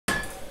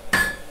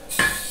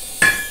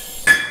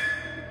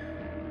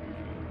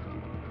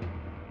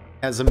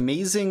As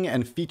amazing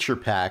and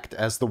feature-packed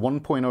as the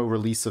 1.0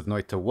 release of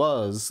Noita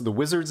was, the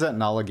wizards at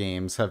Nala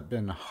Games have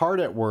been hard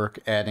at work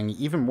adding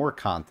even more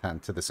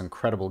content to this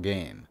incredible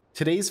game.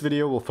 Today's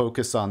video will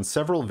focus on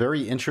several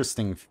very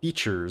interesting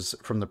features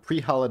from the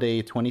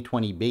pre-holiday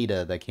 2020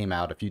 beta that came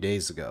out a few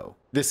days ago.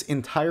 This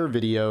entire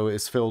video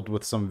is filled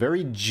with some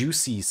very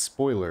juicy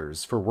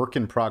spoilers for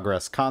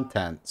work-in-progress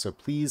content, so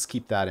please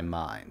keep that in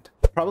mind.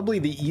 Probably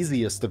the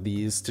easiest of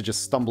these to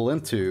just stumble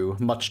into,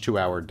 much to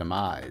our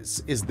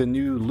demise, is the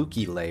new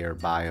Luki Lair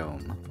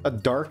biome. A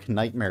dark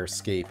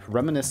nightmarescape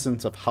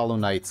reminiscent of Hollow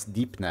Knight's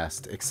Deep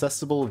Nest,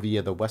 accessible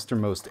via the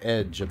westernmost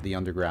edge of the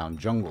underground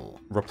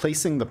jungle,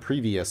 replacing the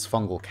previous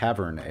fungal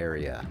cavern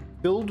area.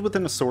 Filled with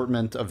an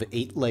assortment of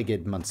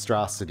 8-legged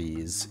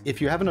monstrosities,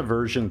 if you have an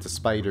aversion to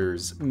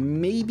spiders,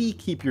 maybe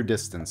keep your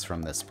distance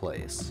from this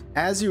place.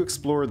 As you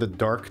explore the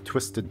dark,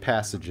 twisted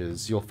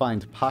passages, you'll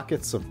find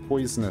pockets of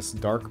poisonous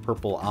dark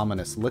purple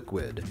ominous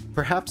liquid,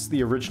 perhaps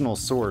the original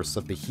source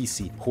of the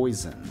Hisi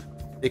poison,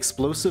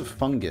 explosive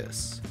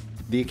fungus,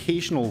 the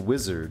occasional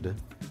wizard,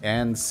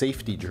 and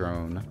safety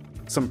drone,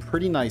 some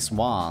pretty nice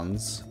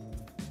wands,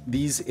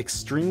 these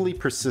extremely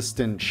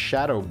persistent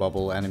shadow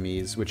bubble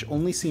enemies which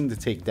only seem to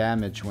take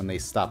damage when they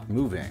stop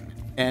moving,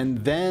 and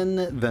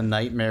then the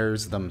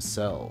nightmares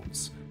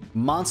themselves.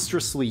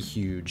 Monstrously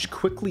huge,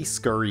 quickly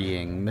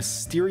scurrying,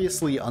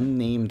 mysteriously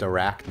unnamed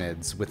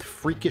arachnids with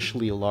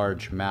freakishly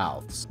large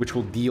mouths, which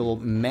will deal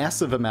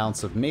massive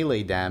amounts of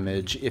melee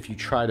damage if you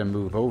try to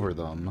move over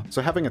them.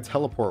 So having a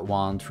teleport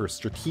wand for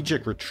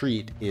strategic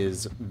retreat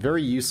is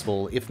very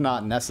useful, if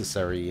not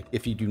necessary,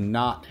 if you do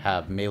not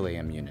have melee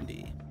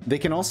immunity. They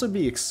can also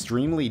be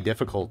extremely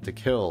difficult to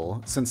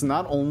kill, since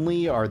not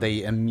only are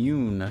they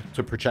immune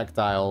to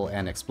projectile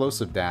and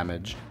explosive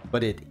damage,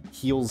 but it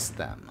heals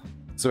them.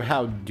 So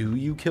how do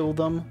you kill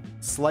them?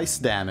 Slice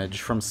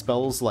damage from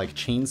spells like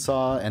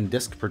Chainsaw and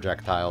Disc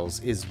projectiles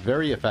is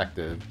very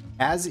effective,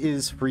 as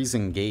is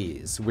Freezing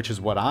Gaze, which is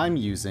what I'm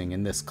using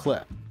in this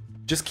clip.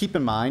 Just keep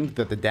in mind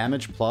that the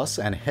Damage Plus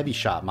and Heavy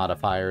Shot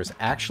modifiers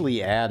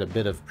actually add a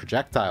bit of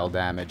projectile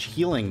damage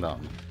healing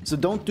them, so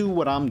don't do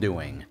what I'm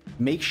doing.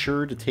 Make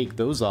sure to take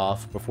those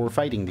off before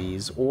fighting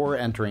these or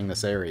entering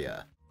this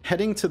area.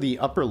 Heading to the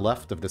upper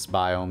left of this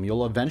biome,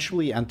 you'll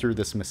eventually enter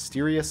this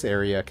mysterious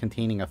area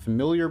containing a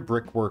familiar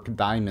brickwork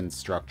diamond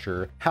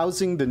structure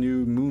housing the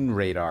new Moon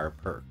Radar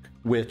perk,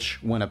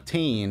 which, when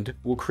obtained,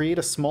 will create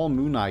a small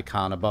moon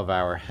icon above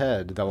our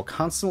head that will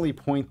constantly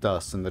point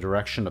us in the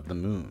direction of the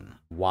moon.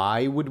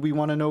 Why would we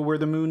want to know where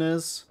the moon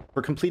is?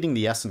 For completing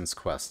the essence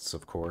quests,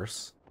 of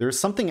course. There is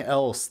something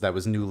else that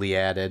was newly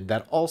added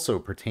that also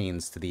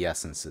pertains to the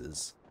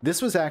essences. This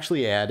was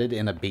actually added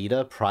in a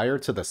beta prior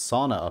to the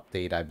Sauna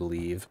update, I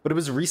believe, but it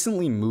was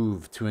recently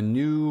moved to a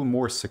new,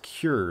 more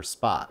secure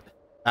spot.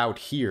 Out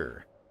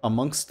here,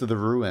 amongst the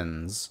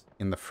ruins,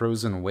 in the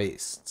frozen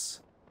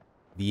wastes.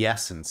 The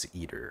Essence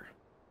Eater.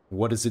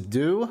 What does it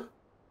do?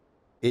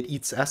 It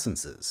eats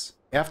essences.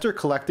 After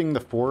collecting the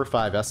 4 or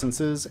 5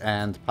 essences,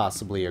 and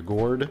possibly a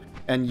gourd,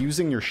 and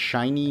using your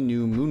shiny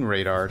new moon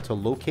radar to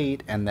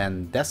locate and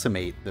then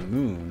decimate the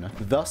moon,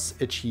 thus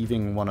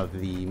achieving one of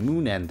the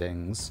moon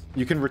endings,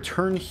 you can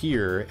return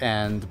here,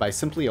 and by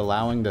simply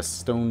allowing the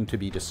stone to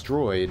be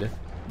destroyed,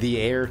 the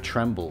air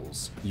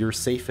trembles. You're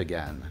safe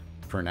again,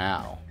 for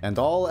now. And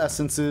all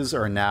essences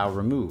are now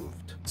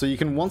removed. So you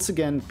can once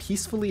again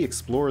peacefully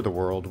explore the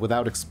world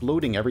without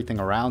exploding everything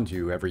around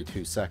you every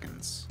 2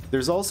 seconds.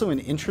 There's also an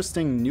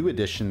interesting new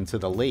addition to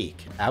the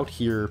lake out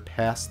here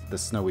past the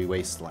snowy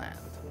wasteland.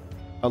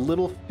 A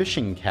little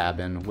fishing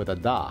cabin with a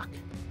dock.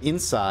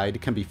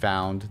 Inside can be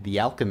found the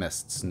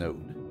alchemist's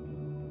note.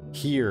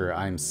 Here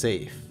I'm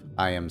safe.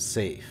 I am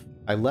safe.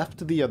 I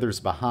left the others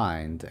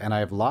behind, and I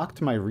have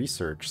locked my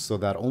research so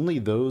that only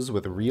those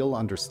with real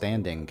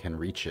understanding can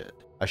reach it.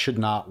 I should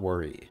not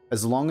worry.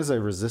 As long as I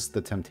resist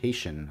the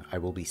temptation, I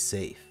will be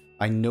safe.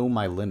 I know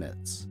my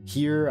limits.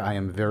 Here, I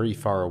am very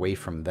far away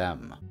from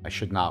them. I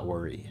should not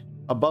worry.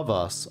 Above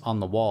us,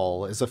 on the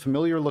wall, is a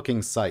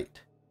familiar-looking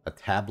sight. A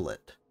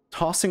tablet.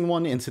 Tossing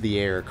one into the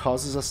air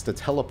causes us to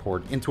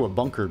teleport into a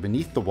bunker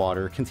beneath the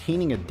water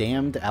containing a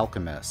damned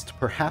alchemist,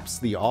 perhaps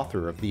the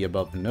author of the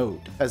above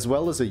note, as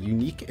well as a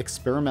unique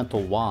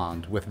experimental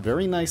wand with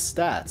very nice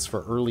stats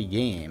for early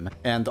game,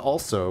 and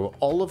also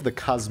all of the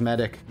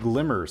cosmetic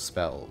glimmer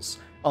spells,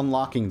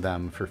 unlocking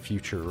them for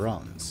future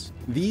runs.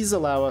 These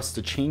allow us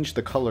to change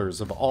the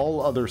colors of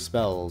all other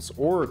spells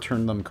or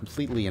turn them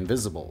completely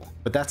invisible.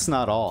 But that's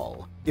not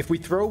all. If we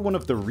throw one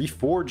of the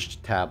reforged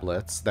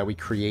tablets that we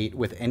create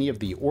with any of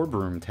the orb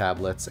room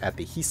tablets at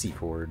the Hisi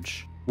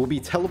Forge, we'll be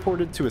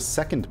teleported to a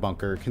second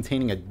bunker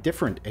containing a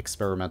different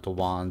experimental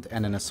wand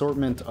and an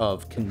assortment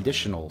of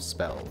conditional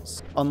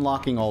spells,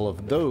 unlocking all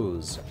of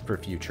those for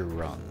future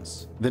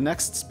runs. The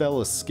next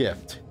spell is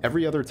skipped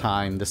every other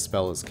time this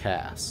spell is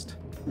cast.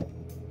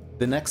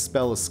 The next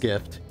spell is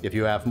skipped if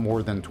you have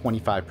more than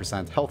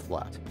 25% health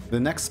left. The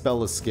next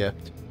spell is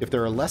skipped if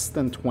there are less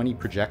than 20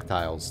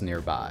 projectiles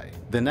nearby.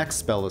 The next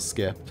spell is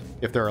skipped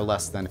if there are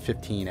less than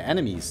 15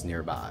 enemies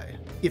nearby.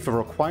 If a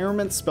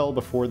requirement spell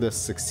before this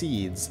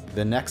succeeds,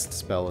 the next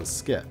spell is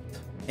skipped.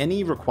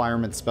 Any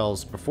requirement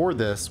spells before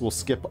this will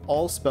skip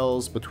all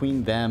spells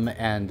between them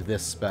and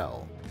this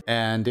spell.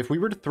 And if we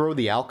were to throw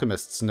the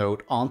Alchemist's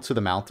Note onto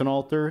the Mountain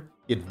Altar,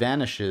 it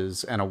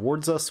vanishes and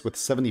awards us with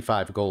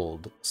 75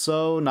 gold,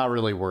 so not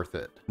really worth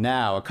it.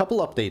 Now, a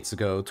couple updates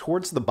ago,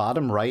 towards the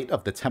bottom right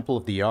of the Temple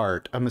of the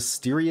Art, a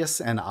mysterious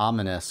and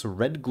ominous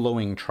red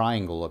glowing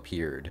triangle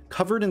appeared.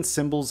 Covered in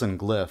symbols and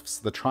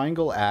glyphs, the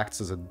triangle acts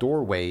as a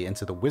doorway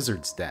into the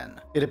Wizard's Den.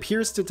 It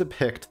appears to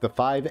depict the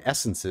 5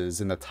 essences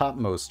in the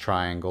topmost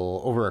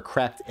triangle over a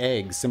cracked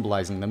egg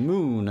symbolizing the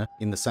moon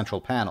in the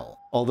central panel.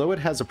 Although it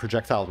has a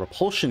projectile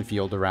repulsion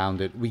field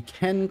around it, we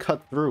can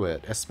cut through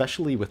it,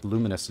 especially with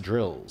luminous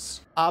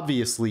drills.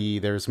 Obviously,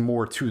 there's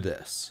more to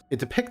this. It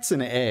depicts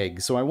an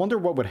egg, so I wonder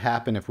what would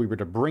happen if we were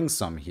to bring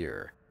some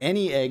here.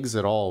 Any eggs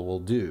at all will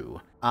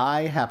do.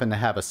 I happen to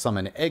have a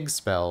summon egg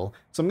spell,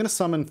 so I'm going to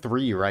summon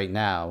 3 right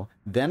now,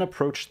 then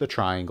approach the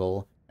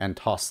triangle and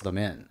toss them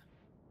in.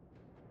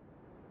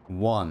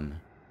 1,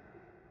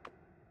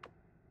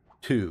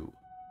 2.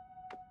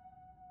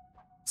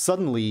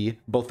 Suddenly,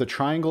 both the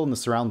triangle and the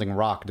surrounding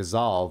rock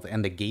dissolve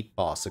and the gate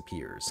boss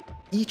appears.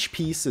 Each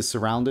piece is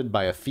surrounded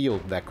by a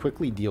field that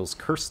quickly deals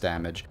curse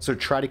damage, so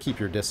try to keep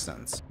your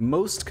distance.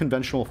 Most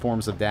conventional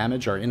forms of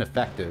damage are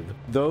ineffective,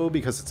 though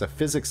because it's a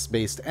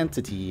physics-based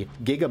entity,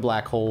 Giga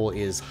Black Hole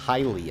is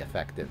highly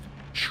effective,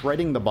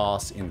 shredding the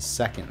boss in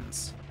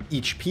seconds,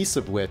 each piece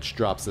of which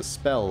drops a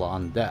spell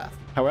on death.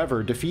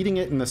 However, defeating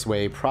it in this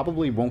way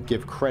probably won't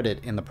give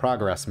credit in the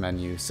progress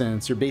menu,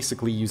 since you're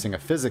basically using a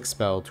physics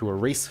spell to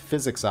erase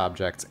physics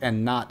objects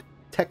and not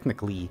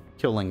technically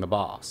killing the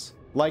boss.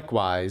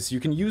 Likewise, you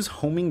can use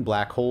homing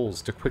black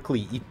holes to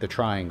quickly eat the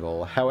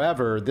triangle,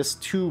 however, this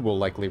too will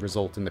likely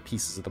result in the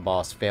pieces of the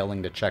boss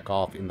failing to check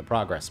off in the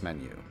progress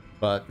menu.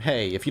 But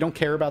hey, if you don't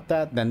care about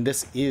that, then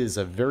this is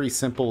a very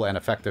simple and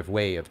effective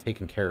way of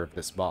taking care of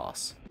this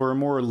boss. For a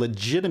more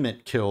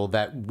legitimate kill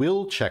that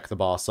will check the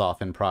boss off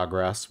in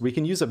progress, we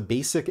can use a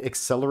basic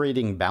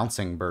accelerating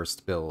bouncing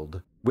burst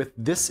build. With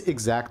this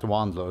exact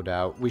wand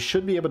loadout, we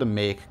should be able to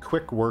make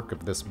quick work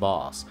of this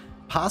boss,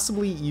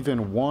 possibly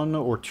even 1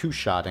 or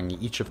 2-shotting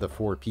each of the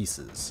 4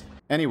 pieces.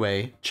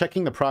 Anyway,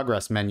 checking the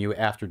progress menu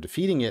after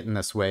defeating it in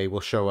this way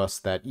will show us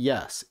that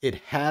yes, it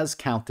has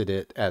counted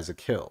it as a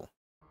kill.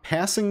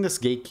 Passing this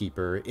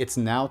gatekeeper, it's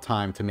now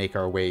time to make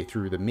our way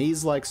through the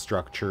maze-like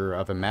structure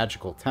of a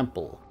magical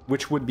temple,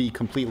 which would be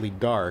completely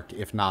dark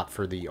if not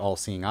for the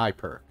all-seeing eye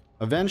perk.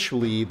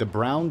 Eventually, the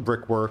brown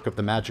brickwork of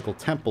the magical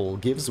temple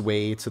gives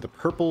way to the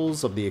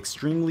purples of the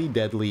extremely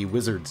deadly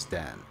Wizard's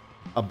Den,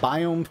 a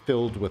biome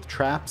filled with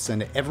traps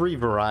and every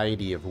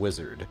variety of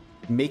wizard,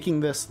 making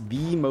this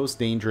the most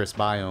dangerous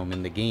biome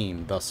in the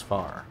game thus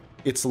far.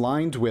 It's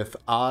lined with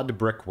odd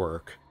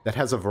brickwork that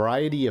has a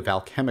variety of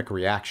alchemic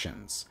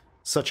reactions,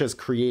 such as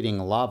creating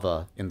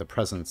lava in the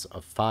presence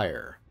of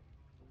fire,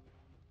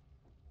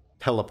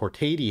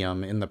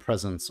 teleportadium in the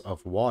presence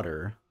of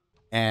water,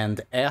 and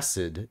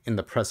acid in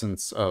the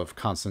presence of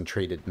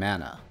concentrated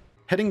mana.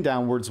 Heading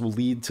downwards will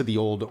lead to the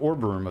old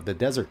orb room of the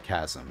Desert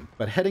Chasm,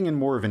 but heading in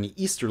more of an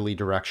easterly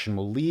direction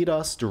will lead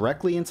us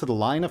directly into the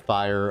line of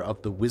fire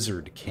of the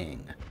Wizard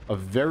King, a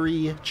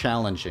very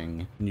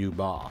challenging new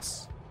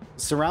boss.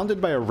 Surrounded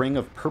by a ring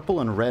of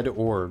purple and red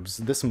orbs,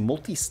 this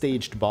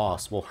multi-staged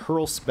boss will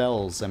hurl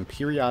spells and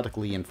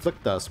periodically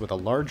inflict us with a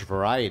large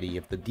variety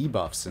of the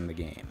debuffs in the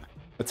game.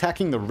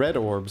 Attacking the red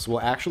orbs will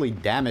actually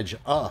damage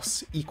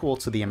us equal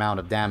to the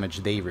amount of damage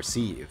they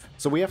receive,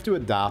 so we have to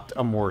adopt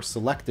a more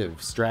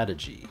selective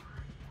strategy.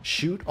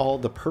 Shoot all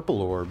the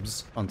purple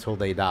orbs until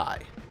they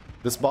die.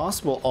 This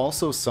boss will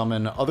also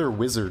summon other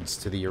wizards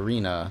to the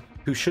arena,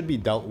 who should be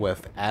dealt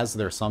with as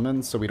they're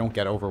summoned so we don't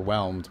get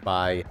overwhelmed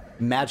by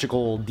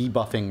magical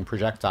debuffing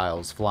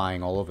projectiles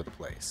flying all over the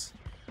place.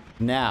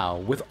 Now,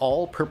 with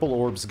all purple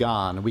orbs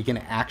gone, we can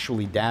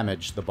actually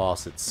damage the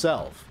boss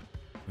itself,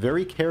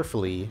 very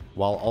carefully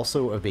while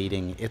also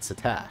evading its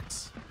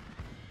attacks.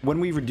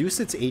 When we reduce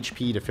its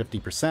HP to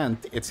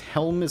 50%, its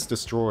helm is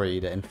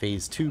destroyed and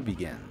Phase 2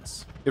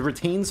 begins. It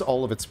retains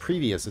all of its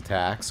previous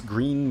attacks,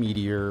 Green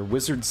Meteor,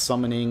 Wizard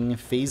Summoning,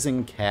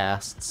 Phasing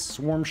Casts,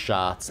 Swarm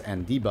Shots,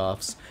 and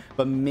debuffs,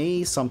 but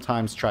may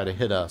sometimes try to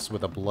hit us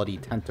with a Bloody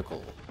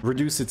Tentacle.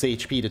 Reduce its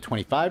HP to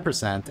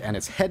 25%, and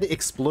its head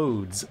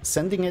explodes,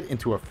 sending it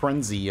into a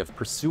frenzy of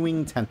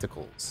pursuing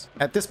tentacles.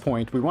 At this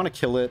point, we want to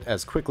kill it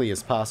as quickly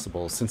as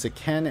possible, since it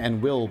can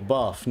and will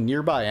buff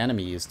nearby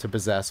enemies to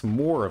possess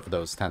more of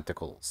those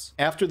tentacles.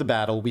 After the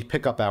battle, we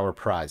pick up our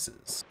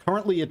prizes.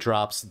 Currently, it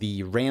drops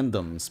the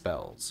random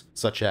spells,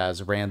 such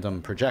as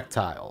Random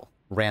Projectile,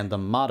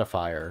 Random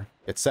Modifier,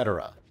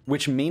 etc.,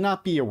 which may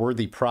not be a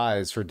worthy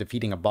prize for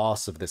defeating a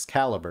boss of this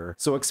caliber,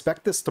 so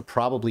expect this to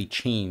probably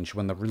change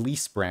when the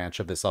release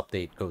branch of this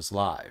update goes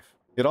live.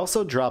 It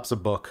also drops a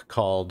book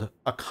called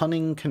A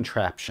Cunning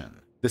Contraption,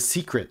 The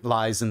secret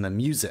lies in the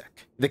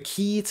music. The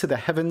key to the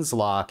Heaven's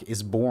Lock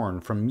is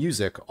born from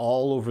music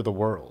all over the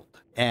world,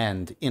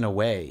 and, in a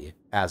way,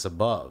 as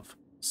above,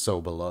 so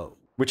below.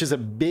 Which is a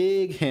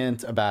big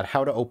hint about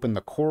how to open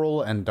the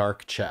coral and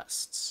dark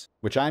chests,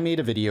 which I made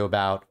a video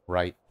about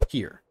right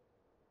here.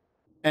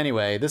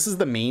 Anyway, this is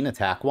the main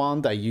attack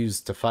wand I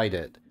used to fight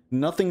it.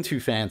 Nothing too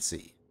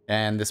fancy.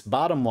 And this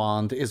bottom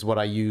wand is what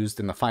I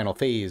used in the final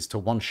phase to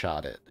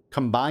one-shot it,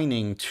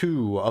 combining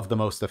two of the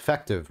most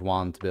effective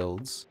wand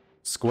builds: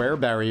 Square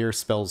Barrier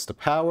spells to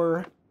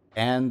power,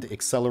 and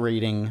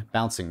Accelerating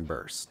Bouncing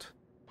Burst.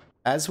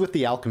 As with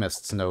the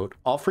Alchemist's Note,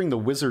 offering the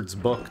Wizard's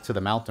Book to the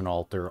Mountain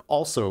Altar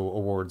also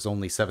awards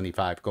only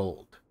 75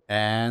 gold.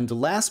 And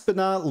last but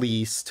not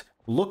least,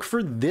 look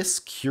for this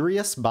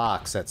curious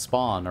box at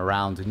spawn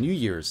around New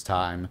Year's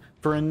time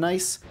for a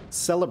nice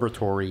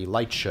celebratory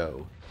light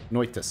show,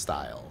 Noita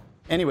style.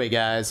 Anyway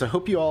guys, I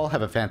hope you all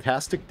have a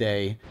fantastic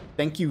day.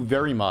 Thank you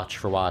very much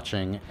for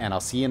watching, and I'll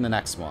see you in the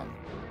next one.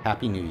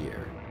 Happy New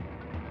Year.